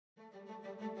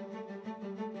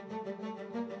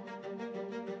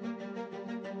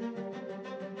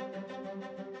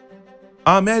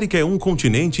A América é um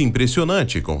continente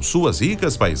impressionante, com suas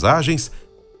ricas paisagens,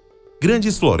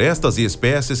 grandes florestas e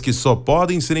espécies que só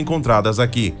podem ser encontradas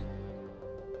aqui.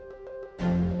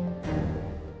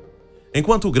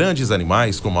 Enquanto grandes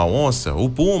animais como a onça, o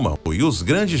puma e os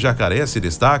grandes jacarés se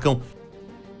destacam,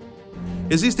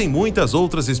 existem muitas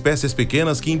outras espécies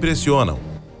pequenas que impressionam.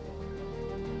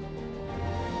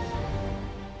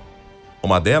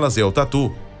 Uma delas é o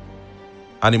tatu,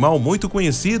 animal muito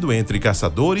conhecido entre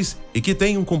caçadores e que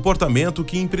tem um comportamento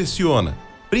que impressiona,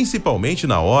 principalmente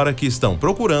na hora que estão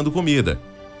procurando comida.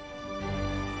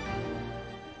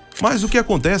 Mas o que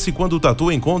acontece quando o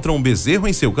tatu encontra um bezerro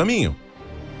em seu caminho?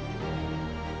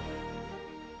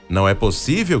 Não é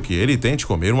possível que ele tente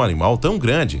comer um animal tão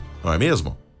grande, não é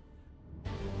mesmo?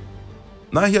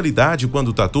 Na realidade, quando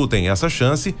o tatu tem essa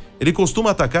chance, ele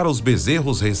costuma atacar os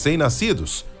bezerros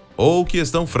recém-nascidos ou que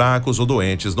estão fracos ou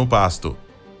doentes no pasto.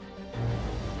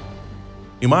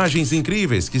 Imagens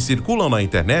incríveis que circulam na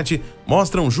internet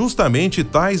mostram justamente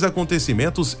tais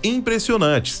acontecimentos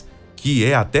impressionantes, que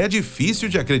é até difícil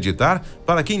de acreditar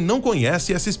para quem não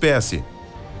conhece essa espécie.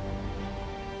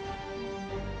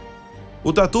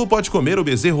 O tatu pode comer o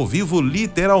bezerro vivo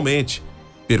literalmente,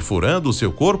 perfurando o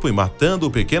seu corpo e matando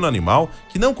o pequeno animal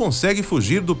que não consegue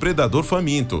fugir do predador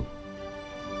faminto.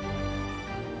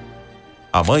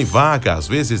 A mãe vaca às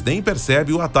vezes nem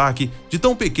percebe o ataque de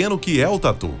tão pequeno que é o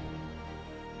tatu.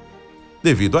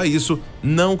 Devido a isso,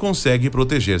 não consegue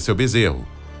proteger seu bezerro.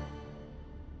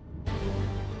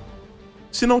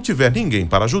 Se não tiver ninguém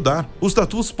para ajudar, os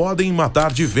tatus podem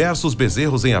matar diversos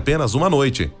bezerros em apenas uma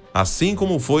noite, assim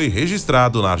como foi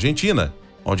registrado na Argentina,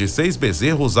 onde 6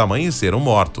 bezerros amanheceram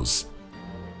mortos.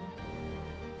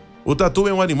 O tatu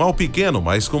é um animal pequeno,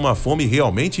 mas com uma fome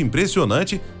realmente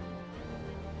impressionante,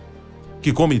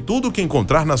 que come tudo que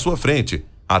encontrar na sua frente,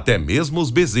 até mesmo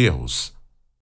os bezerros.